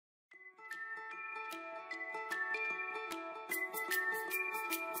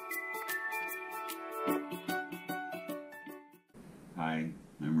Hi,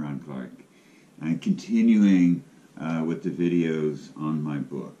 I'm Ron Clark. I'm continuing with the videos on my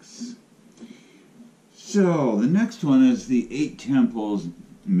books. So, the next one is the Eight Temples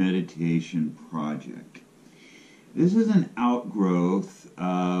Meditation Project. This is an outgrowth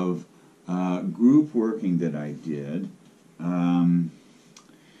of group working that I did.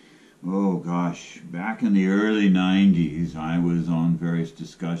 Back in the early 90s, I was on various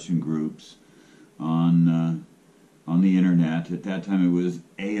discussion groups on the internet. At that time, it was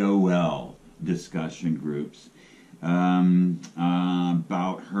AOL discussion groups about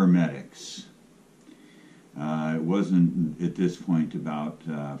hermetics. It wasn't at this point about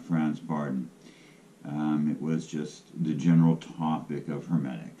Franz Bardon. It was just the general topic of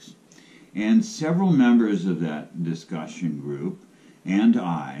hermetics. And several members of that discussion group and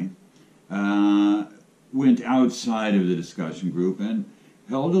I went outside of the discussion group and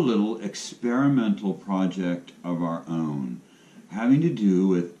held a little experimental project of our own, having to do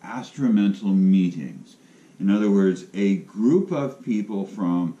with astromental meetings. In other words, a group of people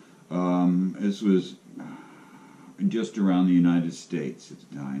from, this was just around the United States at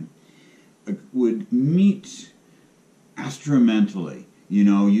the time, would meet astromentally,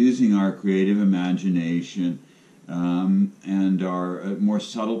 using our creative imagination and our more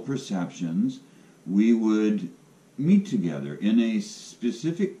subtle perceptions. We would meet together in a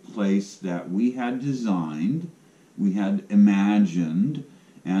specific place that we had designed, we had imagined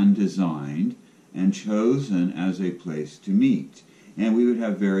and designed and chosen as a place to meet. And we would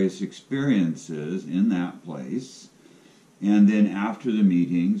have various experiences in that place. And then after the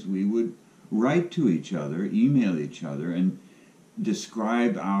meetings, we would write to each other, email each other, and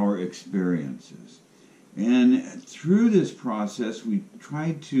describe our experiences. And through this process, we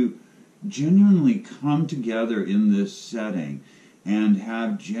tried to genuinely come together in this setting and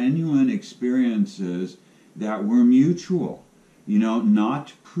have genuine experiences that were mutual,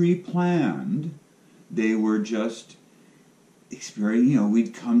 not pre-planned. They were just experience.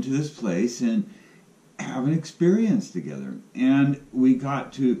 We'd come to this place and have an experience together, and we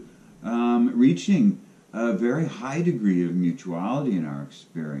got to reaching a very high degree of mutuality in our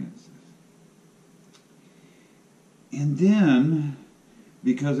experiences. And then,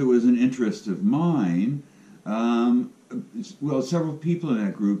 because it was an interest of mine, several people in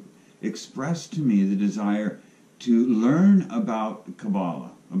that group expressed to me the desire to learn about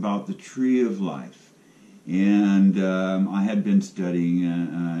Kabbalah, about the Tree of Life. And I had been studying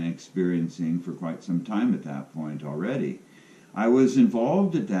and experiencing for quite some time at that point already. I was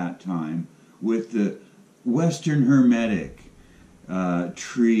involved at that time with the Western Hermetic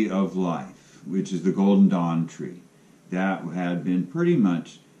Tree of Life, which is the Golden Dawn tree. That had been pretty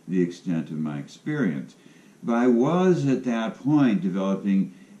much the extent of my experience. But I was at that point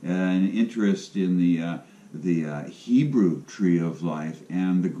developing an interest in the Hebrew Tree of Life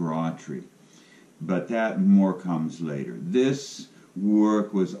and the Gra tree. But that more comes later. This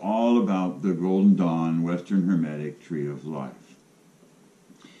work was all about the Golden Dawn Western Hermetic Tree of Life.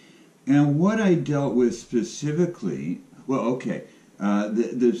 And what I dealt with specifically,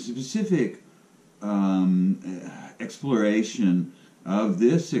 the specific exploration of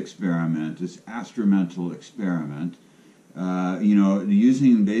this experiment, this astromental experiment,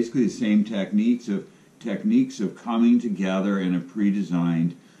 using basically the same techniques of coming together in a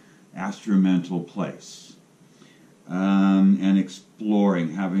pre-designed astromental place, and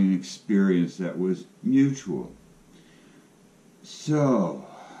exploring, having an experience that was mutual. So,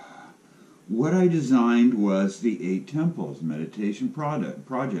 what I designed was the Eight Temples Meditation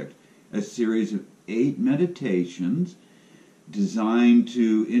Project, a series of 8 meditations designed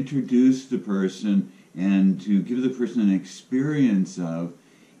to introduce the person and to give the person an experience of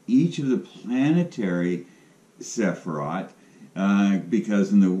each of the planetary Sephirot,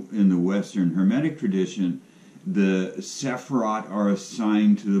 because in the Western Hermetic tradition, the Sephirot are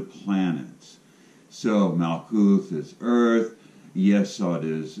assigned to the planets. So Malkuth is Earth, Yesod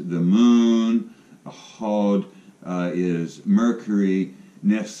is the Moon, Hod is Mercury,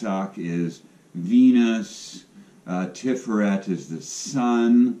 Nefsak is Venus, Tiferet is the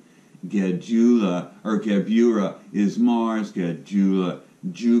Sun, Gedula or Gebura is Mars, Gedula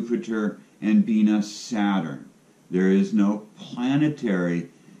Jupiter, and Bina Saturn. There is no planetary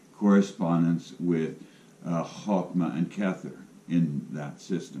correspondence with Chokmah and Kether in that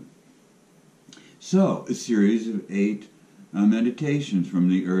system. So, a series of 8 meditations from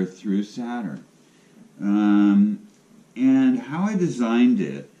the Earth through Saturn. And how I designed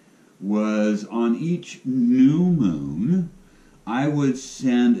it was on each new moon, I would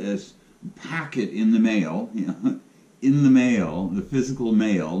send a packet in the mail, the physical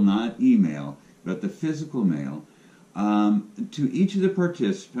mail, not email, but the physical mail. To each of the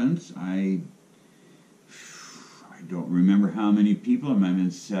participants, I don't remember how many people, I might have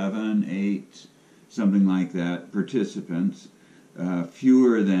been 7, 8, something like that, participants,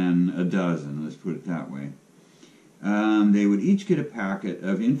 fewer than a dozen, let's put it that way. They would each get a packet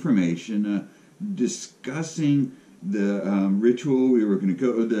of information discussing the ritual we were going to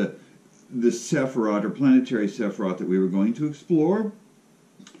go, the Sephiroth, or planetary Sephiroth that we were going to explore,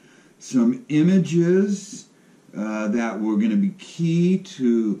 some images that were going to be key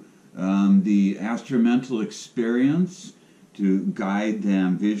to the astromental experience, to guide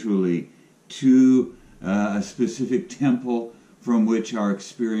them visually to a specific temple from which our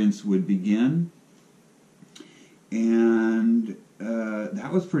experience would begin. And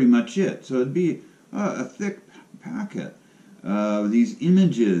that was pretty much it. So it'd be a thick packet of these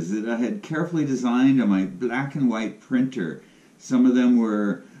images that I had carefully designed on my black and white printer. Some of them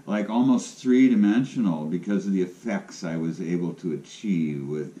were like almost three-dimensional because of the effects I was able to achieve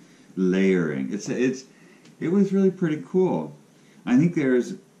with layering. It was really pretty cool. I think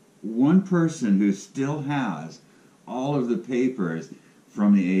there's one person who still has all of the papers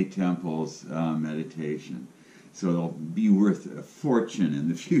from the Eight Temples meditation. So it'll be worth a fortune in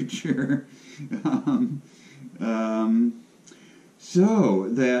the future. So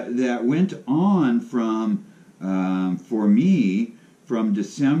that went on from, for me, from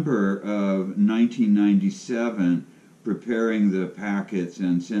December of 1997, preparing the packets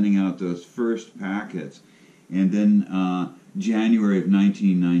and sending out those first packets. And then January of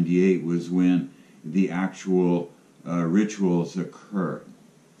 1998 was when the actual rituals occurred.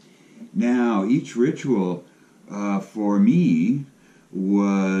 Now, each ritual for me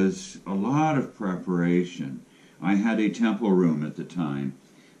was a lot of preparation. I had a temple room at the time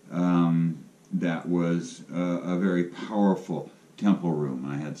that was a very powerful temple room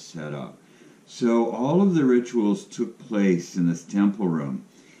I had set up. So all of the rituals took place in this temple room,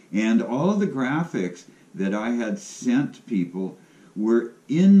 and all of the graphics that I had sent people were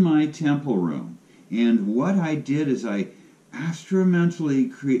in my temple room. And what I did is I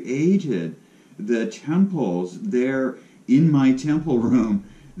astromentally created the temples there in my temple room.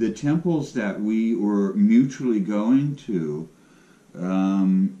 The temples that we were mutually going to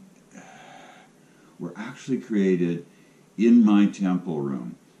were actually created in my temple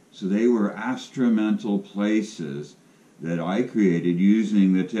room. So they were astromental places that I created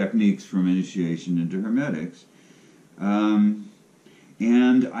using the techniques from initiation into Hermetics. And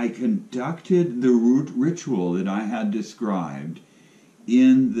I conducted the ritual that I had described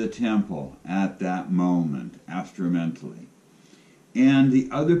in the temple at that moment, astromentally. And the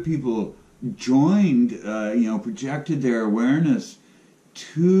other people joined, projected their awareness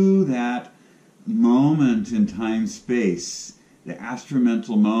to that moment in time-space, the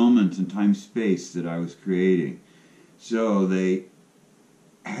astromental moment in time-space that I was creating. So they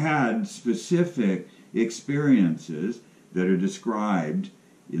had specific experiences that are described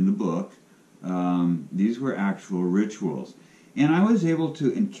in the book. These were actual rituals. And I was able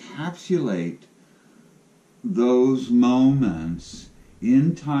to encapsulate those moments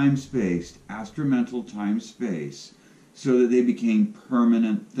in time-space, astromental time-space, so that they became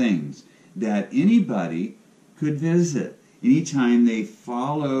permanent things that anybody could visit. Anytime they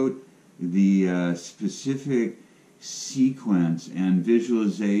followed the specific sequence and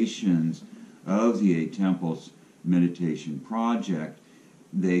visualizations of the Eight Temples meditation project,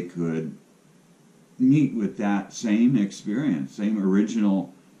 they could meet with that same experience, same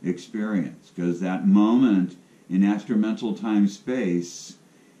original experience, because that moment in astromental time-space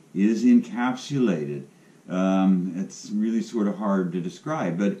is encapsulated. It's really sort of hard to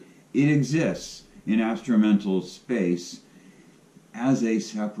describe, but it exists in astromental space as a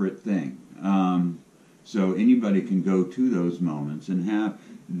separate thing. So anybody can go to those moments and have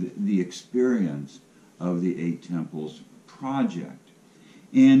the experience of the Eight Temples project.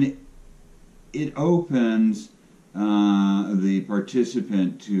 And it opens the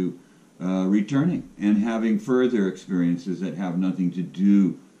participant to returning and having further experiences that have nothing to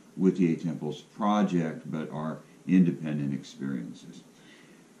do with the Eight Temples project, but are independent experiences.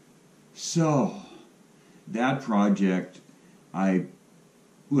 So, that project I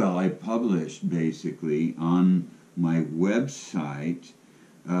published basically on my website.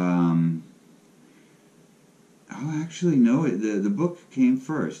 Actually, no, the book came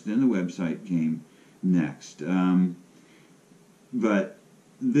first, then the website came next. But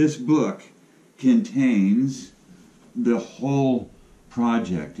this book contains the whole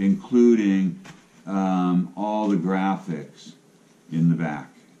project, including all the graphics in the back.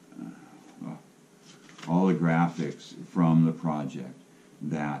 All the graphics from the project.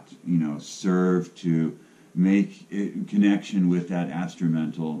 that, you know, serve to make connection with that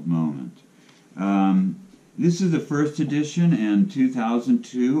astramental moment. This is the first edition in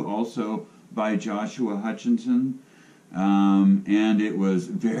 2002, also by Joshua Hutchinson, and it was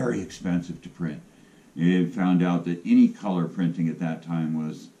very expensive to print. It found out that any color printing at that time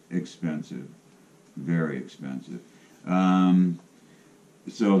was expensive, very expensive.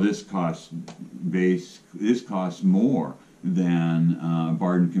 So this costs more than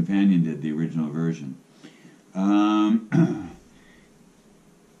Barden Companion did, the original version.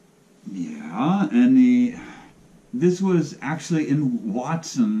 Yeah, and this was actually in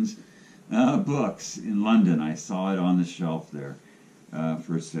Watson's books in London. I saw it on the shelf there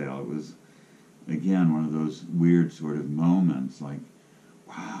for sale. It was, again, one of those weird sort of moments, like,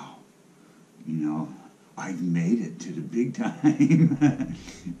 wow, you know, I've made it to the big time.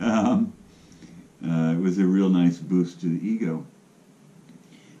 It was a real nice boost to the ego.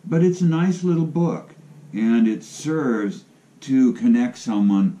 But it's a nice little book, and it serves to connect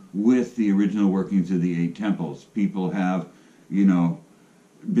someone with the original workings of the Eight Temples. People have, you know,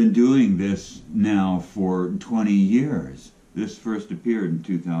 been doing this now for 20 years. This first appeared in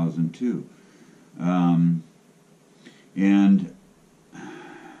 2002. And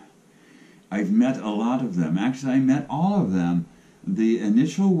I've met a lot of them. Actually, I met all of them. The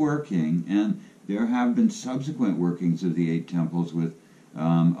initial working, and there have been subsequent workings of the Eight Temples with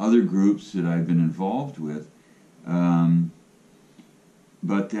other groups that I've been involved with.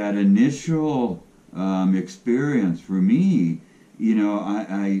 But that initial experience for me, you know,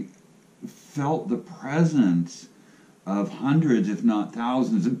 I felt the presence of hundreds, if not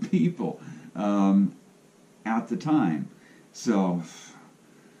thousands, of people at the time. So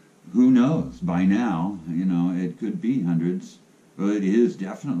who knows? By now, you know, it could be hundreds. Well, it is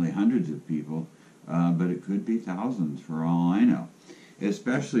definitely hundreds of people, but it could be thousands for all I know.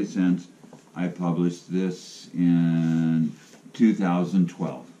 Especially since I published this in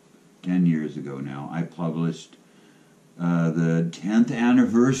 2012, 10 years ago now. I published the 10th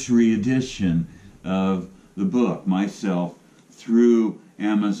anniversary edition of the book myself through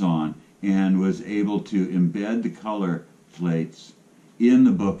Amazon, and was able to embed the color plates in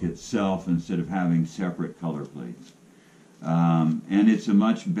the book itself instead of having separate color plates. And it's a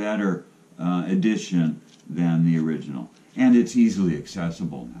much better edition than the original. And it's easily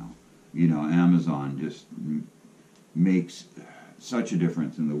accessible now. You know, Amazon just makes such a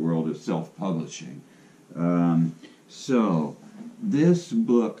difference in the world of self-publishing. So this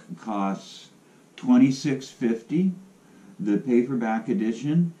book costs $26.50, the paperback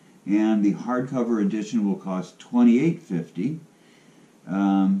edition, and the hardcover edition will cost $28.50.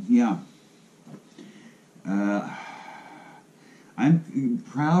 Yeah. I'm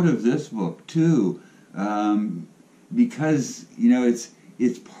proud of this book too, because, you know,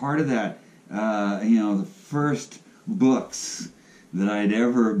 it's part of that, you know, the first books that I'd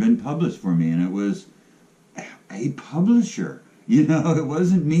ever been published for me, and it was a publisher. You know, it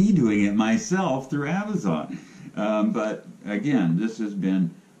wasn't me doing it myself through Amazon. But again, this has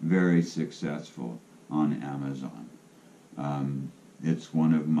been very successful on Amazon. It's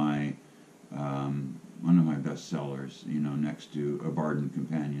one of my best sellers, you know, next to A Barden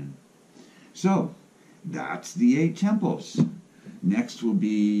Companion. So that's the Eight Temples. Next will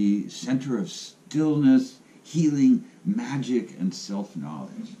be Center of Stillness, Healing, Magic, and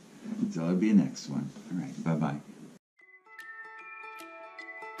Self-Knowledge. So that'll be the next one. All right, bye-bye.